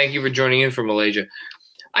you. Thank you for joining in from Malaysia.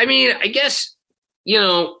 I mean, I guess,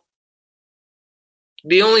 the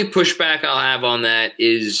only pushback I'll have on that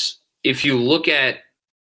is if you look at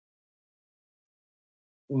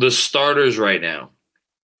the starters right now.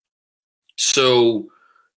 So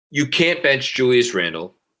you can't bench Julius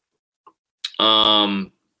Randle.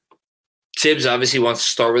 Tibbs obviously wants to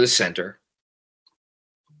start with a center.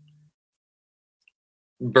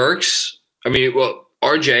 Burks,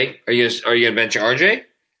 RJ, are you gonna bench RJ?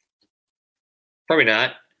 Probably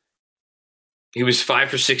not. He was 5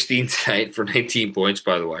 for 16 tonight for 19 points,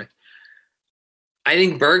 by the way. I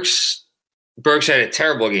think Burks had a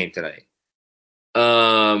terrible game tonight.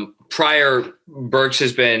 Burks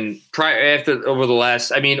has been over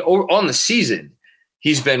the season,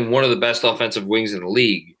 he's been one of the best offensive wings in the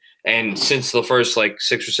league. And since the first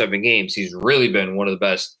 6 or 7 games, he's really been one of the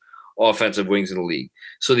best offensive wings in the league.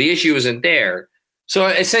 So the issue isn't there. So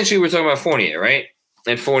essentially we're talking about Fournier, right?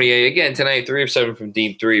 And Fournier, again, tonight, 3 of 7 from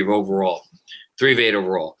deep, 3 of 8 overall.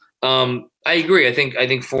 I agree. I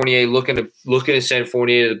think Fournier looking to send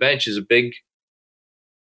Fournier to the bench is a big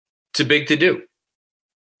to do.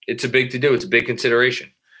 It's a big to do. It's a big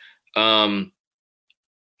consideration. Obi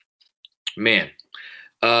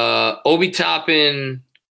Toppin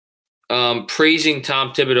praising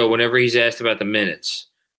Tom Thibodeau whenever he's asked about the minutes.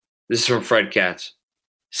 This is from Fred Katz.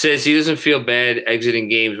 Says he doesn't feel bad exiting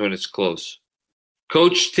games when it's close.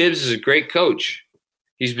 Coach Tibbs is a great coach.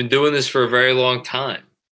 He's been doing this for a very long time.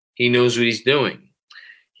 He knows what he's doing.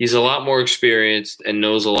 He's a lot more experienced and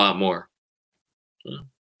knows a lot more.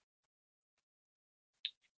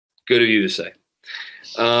 Good of you to say.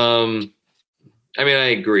 I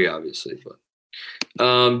agree, obviously. But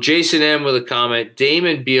Jason M. with a comment. Dame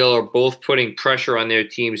and Beal are both putting pressure on their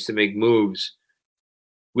teams to make moves.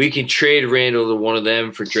 We can trade Randall to one of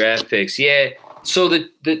them for draft picks. Yeah. So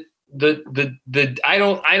I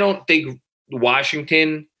don't think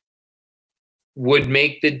Washington would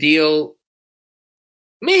make the deal.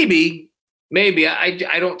 Maybe.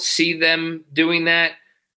 I don't see them doing that.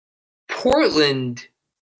 Portland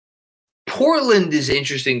is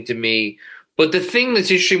interesting to me, but the thing that's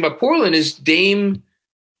interesting about Portland is Dame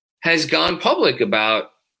has gone public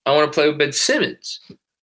about, I want to play with Ben Simmons.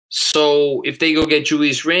 So if they go get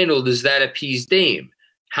Julius Randle, does that appease Dame?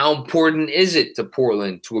 How important is it to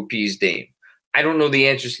Portland to appease Dame? I don't know the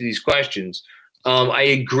answers to these questions. I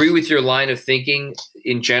agree with your line of thinking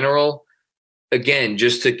in general. Again,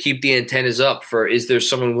 just to keep the antennas up for, is there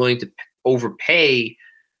someone willing to overpay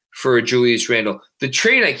for a Julius Randle? The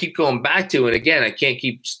trade I keep going back to, and again, I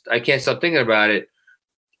can't stop thinking about it,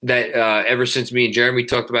 that ever since me and Jeremy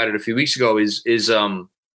talked about it a few weeks ago, is to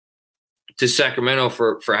Sacramento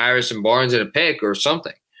for Harrison Barnes and a pick or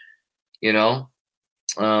something, you know?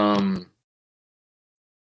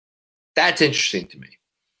 That's interesting to me.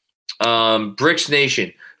 Bricks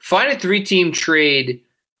Nation, find a 3-team trade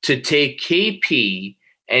to take KP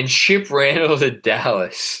and ship Randle to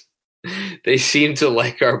Dallas. They seem to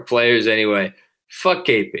like our players anyway. Fuck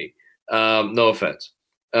KP. No offense.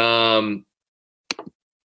 I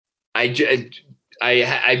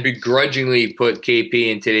begrudgingly put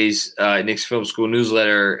KP in today's Knicks Film School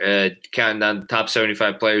newsletter, counting down the top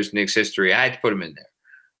 75 players in Knicks history. I had to put him in there.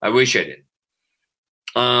 I wish I didn't.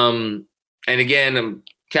 And again, I'm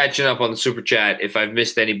catching up on the Super Chat. If I've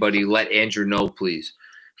missed anybody, let Andrew know, please.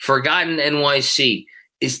 Forgotten NYC.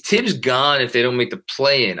 Is Tibbs gone if they don't make the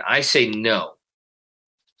play-in? I say no.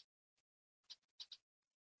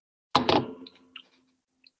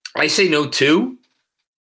 I say no, too.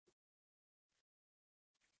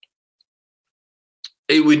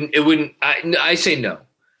 It wouldn't. I say no.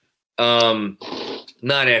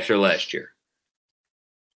 Not after last year.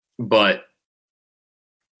 But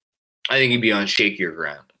I think he'd be on shakier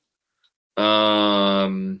ground.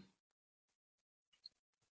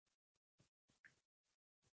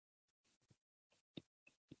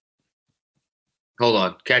 Hold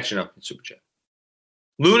on. Catching up in Super Chat.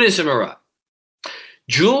 Lunas and Marat.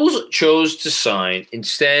 Jules chose to sign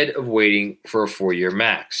instead of waiting for a 4-year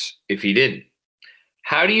max. If he didn't,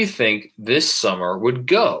 how do you think this summer would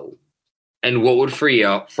go? And what would free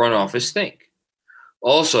up front office think?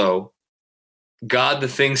 Also, God, the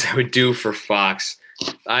things I would do for Fox.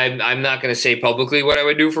 I'm not going to say publicly what I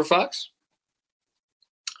would do for Fox.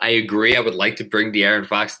 I agree. I would like to bring De'Aaron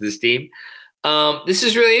Fox to this team. This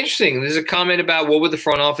is really interesting. There's a comment about what would the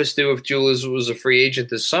front office do if Julius was a free agent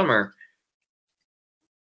this summer.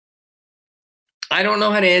 I don't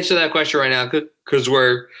know how to answer that question right now because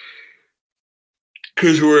we're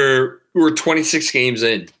 26 games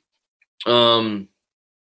in.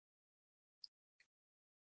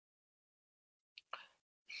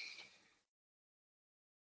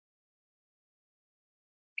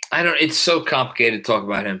 It's so complicated to talk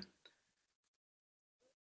about him.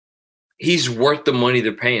 He's worth the money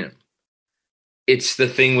they're paying him. It's the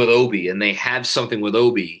thing with Obi, and they have something with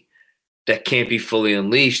Obi that can't be fully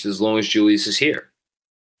unleashed as long as Julius is here.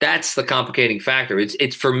 That's the complicating factor.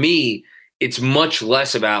 It's for me, it's much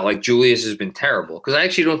less about like Julius has been terrible, because I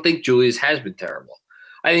actually don't think Julius has been terrible.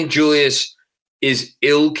 I think Julius is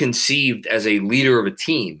ill-conceived as a leader of a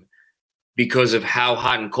team because of how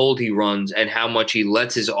hot and cold he runs and how much he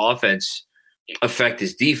lets his offense affect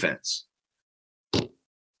his defense.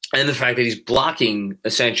 And the fact that he's blocking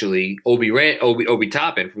essentially Obi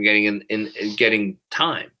Toppin from getting in getting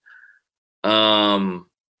time.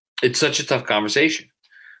 It's such a tough conversation.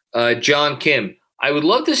 John Kim, I would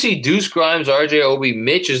love to see Deuce Grimes, RJ, Obi,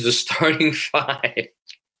 Mitch as the starting 5.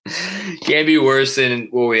 Can't be worse than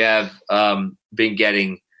what we have been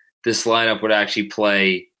getting. This lineup would actually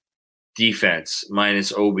play defense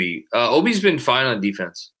minus Obi. Obi's been fine on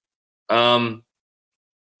defense.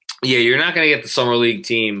 Yeah, you're not going to get the Summer League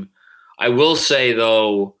team. I will say,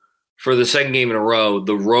 though, for the second game in a row,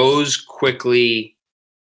 the Rose, Quickly,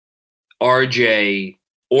 RJ,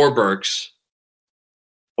 or Burks,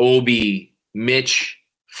 Obi, Mitch,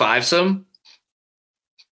 fivesome.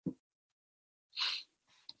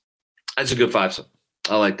 That's a good fivesome.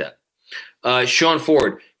 I like that. Sean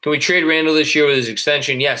Ford, can we trade Randle this year with his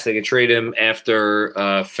extension? Yes, they could trade him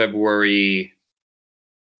after February.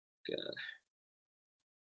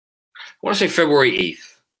 I want to say February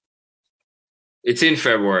 8th. It's in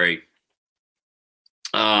February.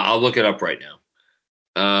 I'll look it up right now.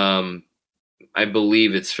 I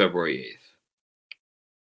believe it's February 8th.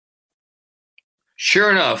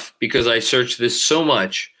 Sure enough, because I searched this so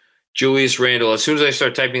much, Julius Randle, as soon as I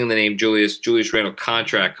start typing in the name Julius Randle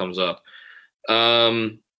contract comes up.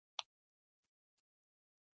 No,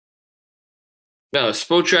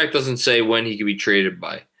 Spotrac doesn't say when he can be traded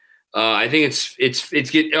by. I think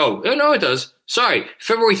it does. Sorry,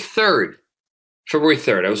 February 3rd. February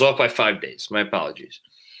 3rd. I was off by 5 days. My apologies.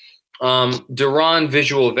 Duran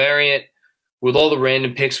visual variant. With all the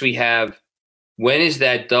random picks we have, when is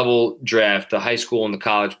that double draft, the high school and the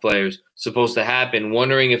college players, supposed to happen?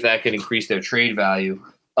 Wondering if that could increase their trade value.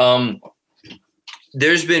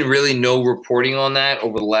 There's been really no reporting on that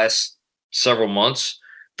over the last several months.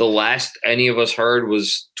 the last any of us heard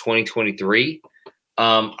was 2023.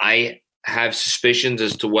 I have suspicions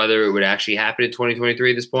as to whether it would actually happen in 2023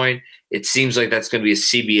 at this point. It seems like that's going to be a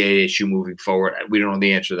CBA issue moving forward. We don't know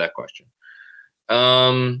the answer to that question.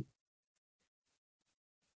 And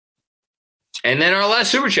then our last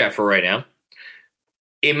super chat for right now.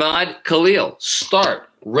 Imad Khalil, start.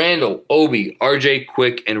 Randall, Obi, RJ,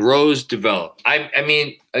 Quick, and Rose develop. I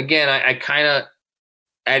mean, again, I kind of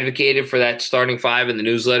advocated for that starting five in the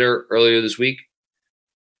newsletter earlier this week.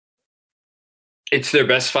 It's their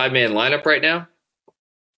best 5-man lineup right now.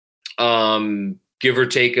 Give or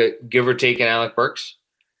take an Alec Burks.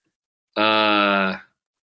 Yeah.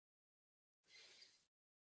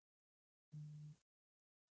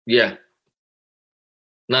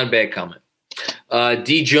 Not a bad comment.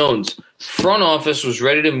 D. Jones, front office was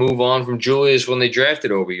ready to move on from Julius when they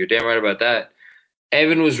drafted Obi. You're damn right about that.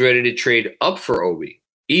 Evan was ready to trade up for Obi.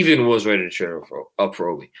 Even was ready to trade up for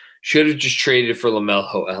Obi. Should have just traded for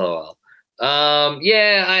LaMelo. LOL.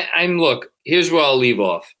 Look, here's where I'll leave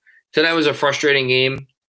off. Tonight was a frustrating game.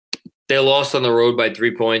 They lost on the road by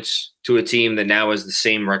 3 points to a team that now has the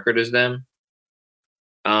same record as them.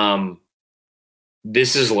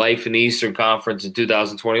 This is life in the Eastern Conference in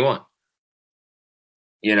 2021.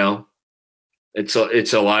 You know, it's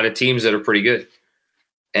a lot of teams that are pretty good.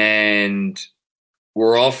 And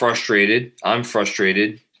we're all frustrated. I'm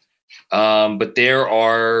frustrated. But there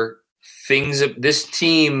are things that this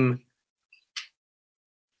team –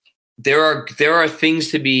 there are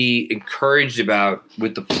things to be encouraged about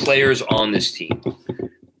with the players on this team.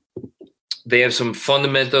 They have some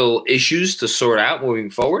fundamental issues to sort out moving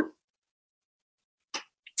forward.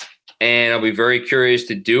 And I'll be very curious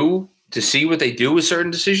to see what they do with certain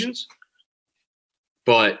decisions.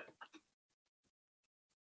 But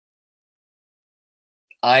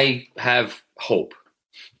I have hope.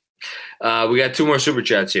 We got 2 more super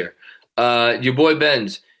chats here. Your boy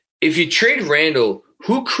Benz, if you trade Randall,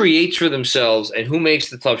 who creates for themselves and who makes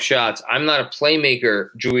the tough shots? I'm not a playmaker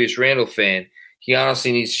Julius Randle fan. He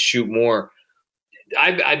honestly needs to shoot more.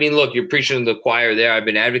 I mean, look, you're preaching to the choir there. I've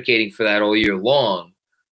been advocating for that all year long.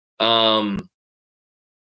 I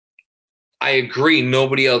agree.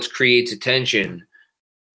 Nobody else creates attention.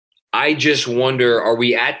 I just wonder, are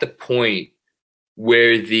we at the point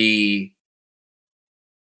where the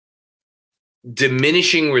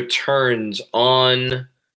diminishing returns on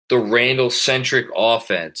the Randall-centric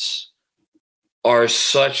offense are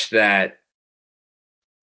such that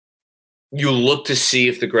you look to see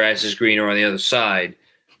if the grass is greener on the other side,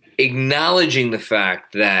 acknowledging the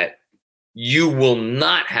fact that you will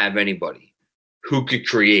not have anybody who could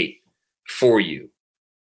create for you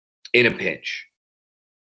in a pinch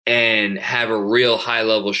and have a real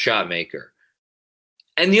high-level shot maker.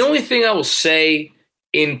 And the only thing I will say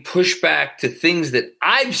in pushback to things that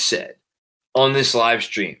I've said on this live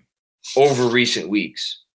stream over recent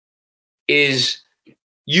weeks is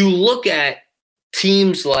you look at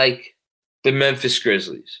teams like the Memphis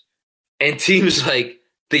Grizzlies and teams like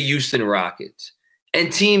the Houston Rockets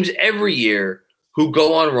and teams every year who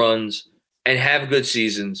go on runs and have good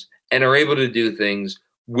seasons and are able to do things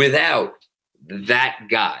without that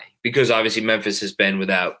guy, because obviously Memphis has been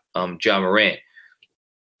without Ja Morant.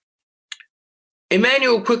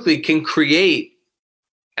 Emmanuel Quickley can create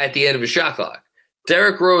at the end of a shot clock.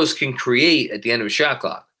 Derrick Rose can create at the end of a shot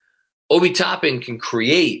clock. Obi Toppin can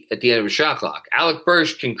create at the end of a shot clock. Alec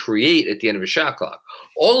Burks can create at the end of a shot clock.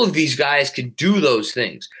 All of these guys can do those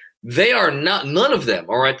things. They are not, none of them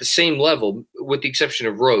are at the same level, with the exception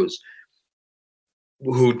of Rose,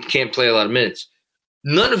 who can't play a lot of minutes.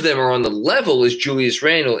 None of them are on the level as Julius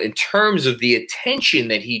Randle in terms of the attention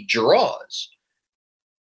that he draws.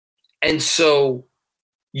 And so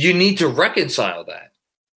you need to reconcile that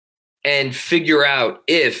and figure out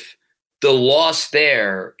if the loss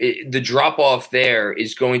there, the drop-off there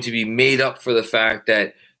is going to be made up for the fact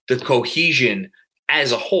that the cohesion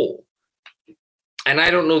as a whole. And I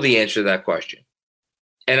don't know the answer to that question.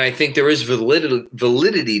 And I think there is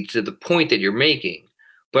validity to the point that you're making.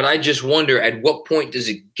 But I just wonder, at what point does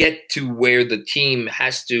it get to where the team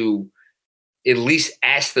has to at least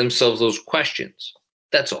ask themselves those questions?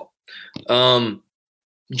 That's all.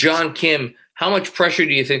 John Kim, how much pressure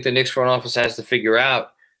do you think the Knicks front office has to figure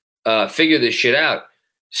this shit out,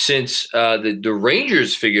 since the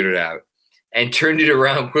Rangers figured it out and turned it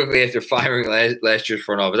around quickly after firing last year's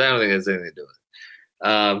front office? I don't think that's anything to do with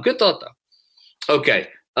it. Good thought, though. Okay.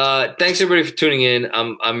 Thanks, everybody, for tuning in.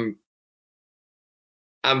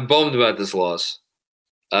 I'm bummed about this loss,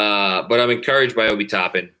 but I'm encouraged by Obi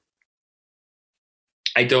Toppin.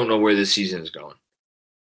 I don't know where this season is going.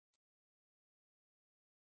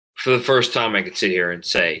 for the first time, I could sit here and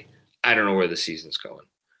say, I don't know where the season's going.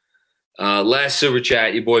 Last super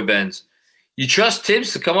chat, your boy Benz. You trust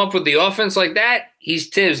Tibbs to come up with the offense like that? He's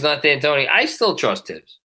Tibbs, not D'Antoni. I still trust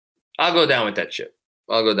Tibbs. I'll go down with that ship.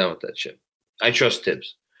 I trust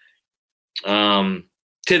Tibbs.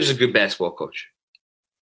 Tibbs is a good basketball coach.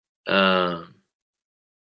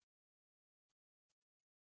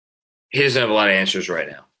 He doesn't have a lot of answers right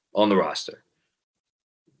now on the roster.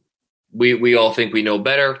 We all think we know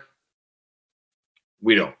better.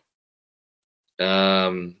 We don't.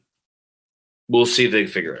 We'll see if they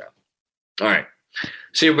can figure it out. All right.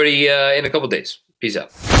 See everybody in a couple days. Peace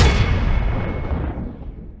out.